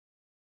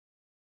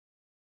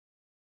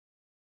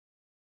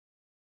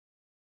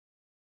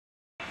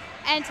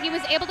and he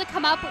was able to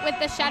come up with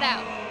the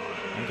shutout.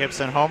 And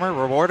Gibson Homer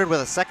rewarded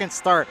with a second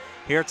start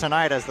here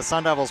tonight as the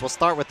Sun Devils will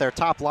start with their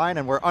top line,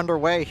 and we're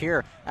underway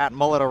here at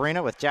Mullet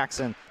Arena with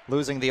Jackson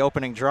losing the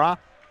opening draw.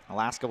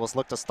 Alaska will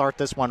look to start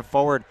this one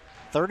forward.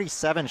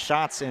 37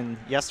 shots in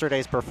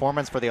yesterday's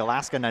performance for the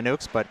Alaska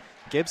Nanooks, but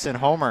Gibson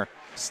Homer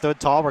stood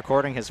tall,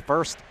 recording his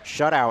first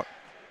shutout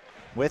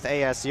with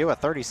ASU, a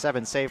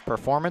 37 save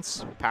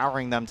performance,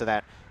 powering them to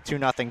that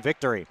 2-0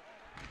 victory.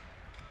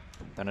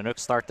 The Nanooks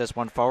start this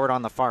one forward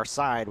on the far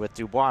side with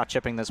Dubois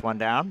chipping this one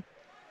down.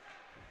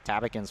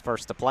 Tabakin's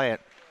first to play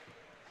it.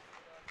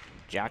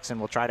 Jackson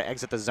will try to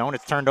exit the zone.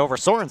 It's turned over.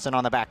 Sorensen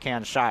on the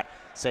backhand shot.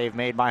 Save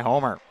made by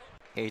Homer.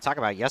 Hey, you talk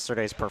about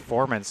yesterday's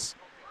performance.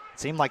 It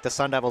seemed like the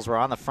Sun Devils were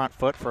on the front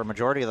foot for a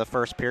majority of the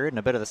first period and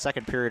a bit of the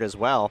second period as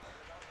well.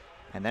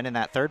 And then in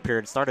that third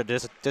period, it started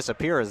to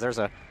disappear as there's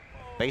a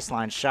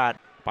baseline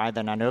shot by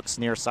the Nanooks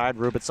near side.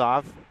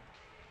 Rubitsov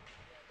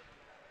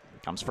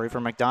comes free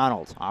from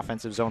McDonald.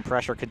 Offensive zone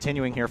pressure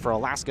continuing here for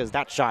Alaska as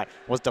that shot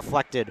was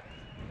deflected.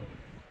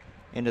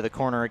 Into the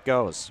corner it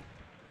goes.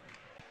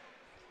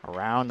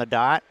 Around the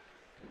dot,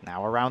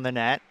 now around the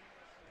net.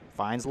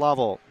 Finds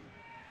Lovell.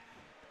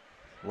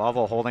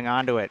 Lovell holding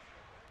on to it.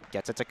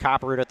 Gets it to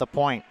Copperwood at the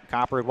point.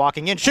 Copperwood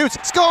walking in, shoots,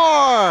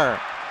 score!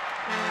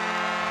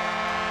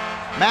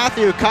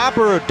 Matthew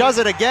Copperwood does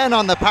it again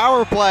on the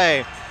power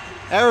play.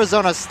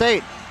 Arizona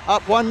State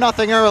up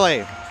 1-0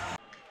 early.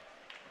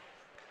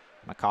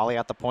 McCauley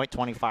at the point,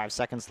 25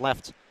 seconds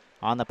left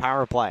on the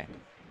power play.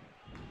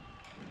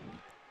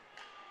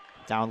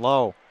 Down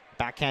low,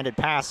 backhanded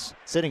pass,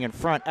 sitting in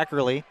front,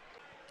 Eckerly.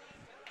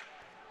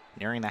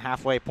 Nearing the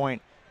halfway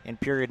point in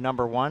period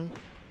number one.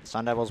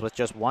 Sun Devils with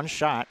just one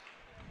shot,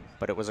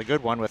 but it was a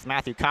good one with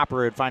Matthew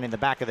Copperwood finding the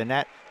back of the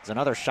net. There's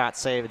another shot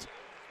saved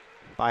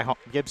by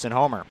Gibson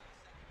Homer.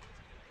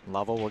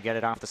 Lovell will get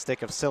it off the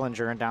stick of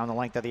Sillinger and down the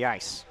length of the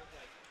ice.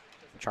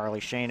 Charlie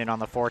Shane in on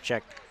the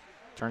forecheck.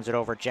 Turns it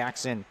over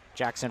Jackson.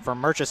 Jackson for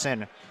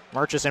Murchison.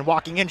 Murchison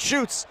walking in,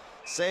 shoots.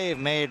 Save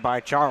made by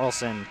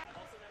Charlson.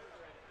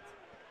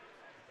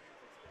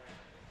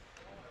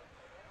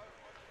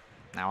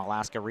 Now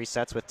Alaska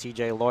resets with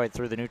TJ Lloyd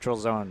through the neutral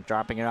zone,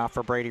 dropping it off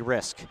for Brady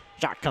Risk.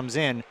 Shot comes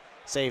in,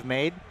 save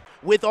made.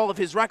 With all of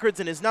his records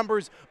and his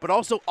numbers, but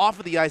also off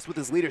of the ice with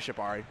his leadership,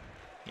 Ari.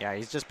 Yeah,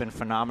 he's just been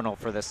phenomenal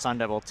for this Sun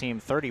Devil team.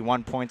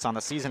 31 points on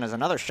the season as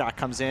another shot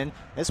comes in.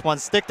 This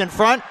one's sticked in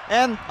front,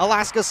 and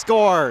Alaska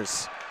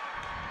scores.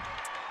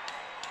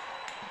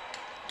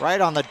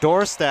 Right on the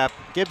doorstep,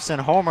 Gibson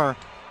Homer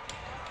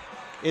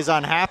is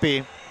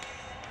unhappy,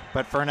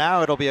 but for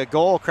now it'll be a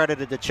goal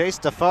credited to Chase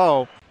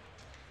Defoe.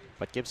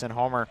 But Gibson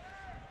Homer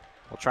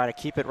will try to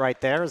keep it right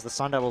there as the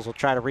Sun Devils will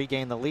try to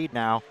regain the lead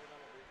now.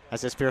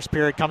 As this first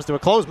period comes to a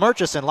close,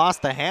 Murchison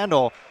lost the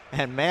handle,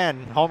 and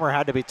man, Homer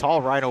had to be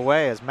tall right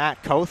away as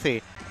Matt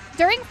Cothe.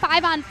 During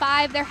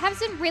 5-on-5, there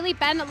hasn't really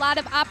been a lot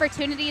of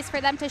opportunities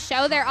for them to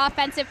show their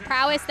offensive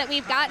prowess that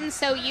we've gotten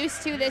so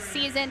used to this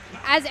season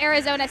as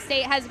Arizona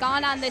State has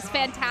gone on this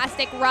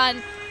fantastic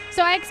run.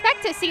 So I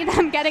expect to see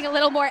them getting a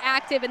little more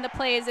active in the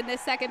plays in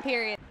this second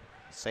period.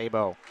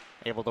 Sabo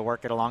able to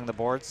work it along the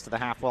boards to the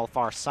half-wall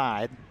far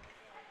side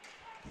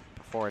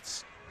before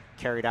it's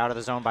carried out of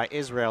the zone by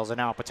Israels, and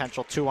now a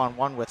potential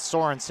 2-on-1 with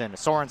Sorensen.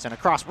 Sorensen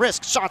across,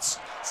 Risk, shots,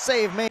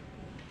 save made.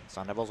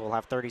 Sun Devils will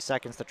have 30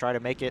 seconds to try to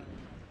make it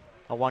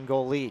a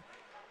one-goal lead.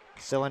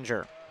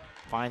 Sillinger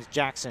finds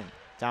Jackson,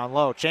 down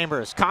low,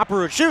 Chambers,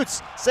 Copperwood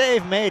shoots,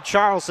 save made,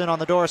 Charlson on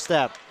the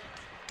doorstep.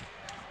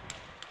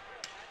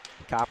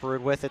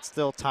 Copperwood with it,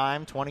 still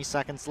time, 20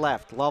 seconds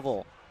left.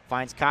 Lovell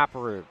finds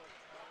Copperwood.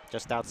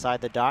 Just outside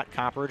the dot,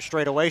 Copperwood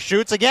straight away,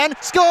 shoots again,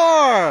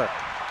 score!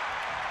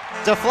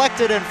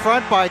 Deflected in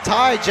front by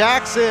Ty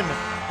Jackson,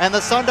 and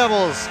the Sun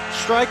Devils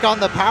strike on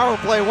the power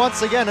play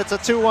once again. It's a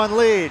 2-1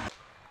 lead.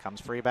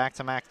 Comes free back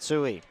to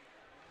Matsui.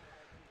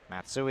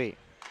 Matsui,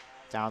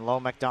 down low,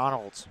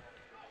 McDonald.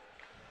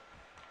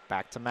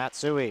 Back to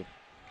Matsui.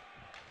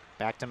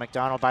 Back to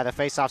McDonald by the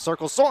faceoff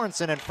circle.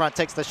 Sorensen in front,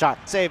 takes the shot.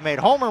 Save made.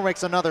 Homer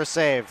makes another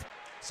save.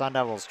 Sun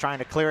Devils trying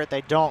to clear it,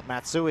 they don't.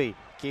 Matsui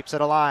keeps it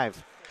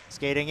alive.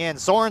 Skating in,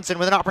 Sorensen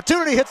with an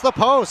opportunity, hits the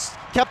post.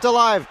 Kept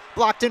alive,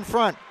 blocked in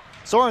front.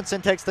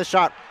 Sorensen takes the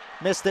shot,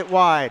 missed it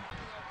wide.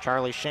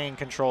 Charlie Shane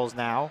controls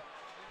now.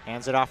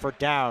 Hands it off for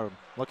Dowd,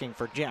 looking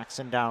for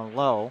Jackson down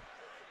low.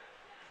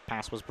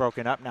 Pass was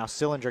broken up, now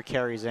Sillinger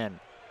carries in.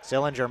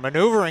 Sillinger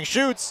maneuvering,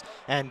 shoots,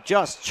 and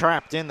just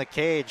trapped in the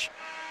cage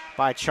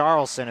by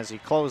Charlson as he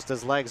closed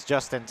his legs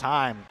just in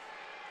time.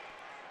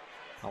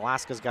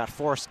 Alaska's got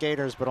 4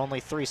 skaters, but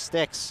only 3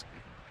 sticks.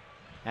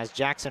 As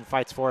Jackson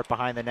fights for it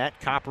behind the net,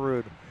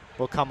 Copperwood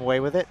will come away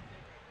with it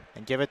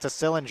and give it to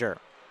Sillinger.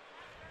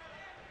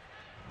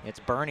 It's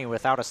Bernie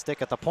without a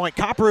stick at the point.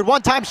 Copperwood,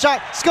 one-time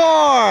shot,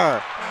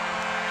 score!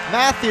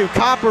 Matthew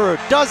Copperwood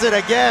does it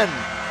again.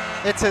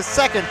 It's his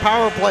second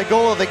power play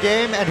goal of the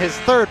game and his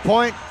 3rd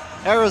point.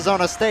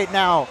 Arizona State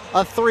now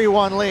a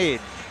 3-1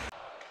 lead.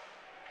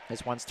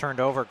 This one's turned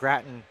over.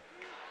 Gratton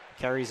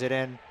carries it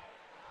in.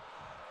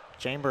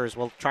 Chambers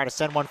will try to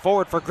send one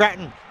forward for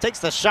Gratton. Takes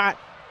the shot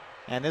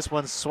And this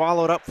one's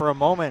swallowed up for a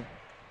moment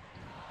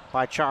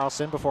by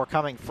Charleston before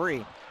coming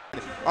free.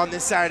 On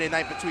this Saturday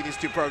night between these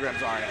two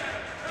programs, Ari.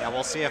 Yeah,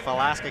 we'll see if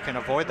Alaska can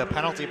avoid the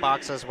penalty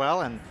box as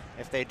well, and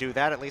if they do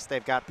that, at least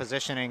they've got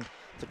positioning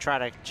to try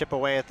to chip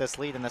away at this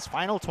lead in this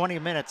final 20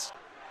 minutes.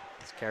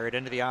 It's carried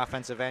into the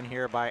offensive end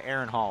here by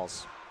Aaron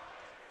Halls.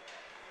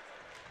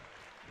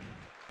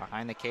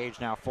 Behind the cage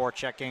now,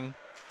 forechecking.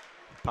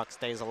 Puck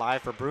stays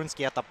alive for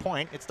Brunski at the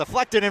point. It's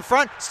deflected in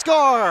front.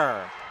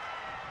 Score!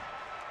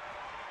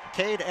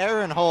 Cade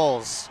Aaron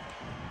Halls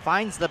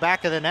finds the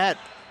back of the net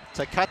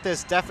to cut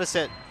this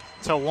deficit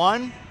to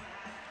 1.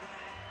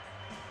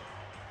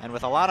 And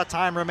with a lot of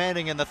time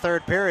remaining in the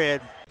third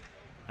period,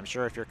 I'm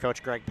sure if you're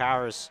Coach Greg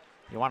Powers,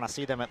 you want to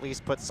see them at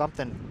least put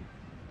something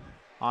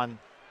on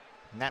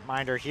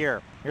netminder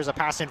here. Here's a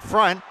pass in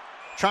front,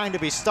 trying to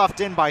be stuffed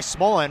in by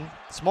Smolin.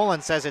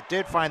 Smolin says it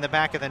did find the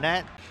back of the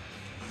net.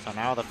 So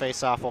now the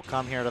faceoff will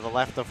come here to the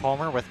left of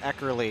Homer with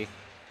Eckerly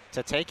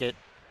to take it.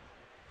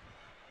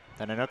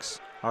 The Nanooks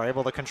are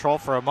able to control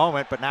for a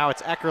moment, but now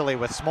it's Eckerly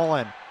with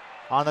Smolin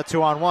on the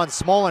 2-on-1.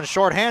 Smolin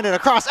shorthanded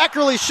across.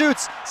 Eckerly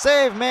shoots.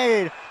 Save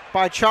made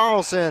by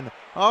Charleston.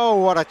 Oh,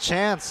 what a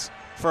chance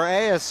for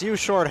ASU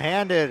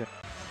shorthanded.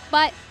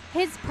 But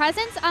his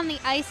presence on the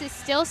ice is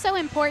still so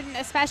important,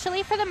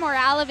 especially for the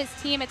morale of his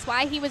team. It's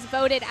why he was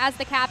voted as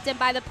the captain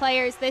by the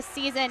players this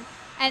season,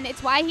 and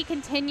it's why he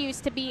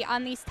continues to be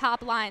on these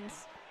top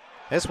lines.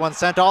 This one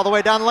sent all the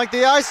way down the length of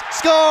the ice.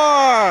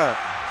 Score!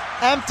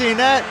 Empty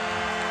net.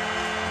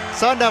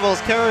 Sun Devils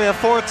carry a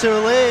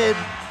 4-2 lead.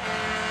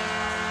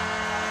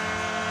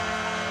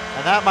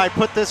 And that might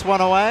put this one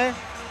away.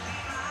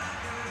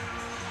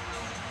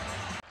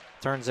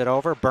 Turns it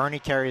over. Bernie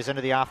carries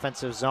into the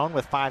offensive zone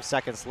with 5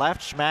 seconds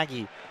left.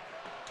 Schmaggy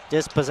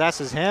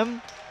dispossesses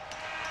him.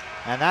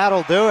 And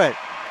that'll do it.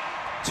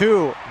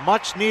 2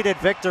 much-needed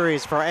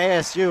victories for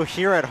ASU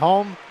here at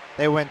home.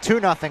 They win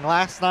 2-0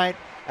 last night,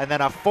 and then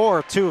a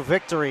 4-2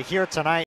 victory here tonight.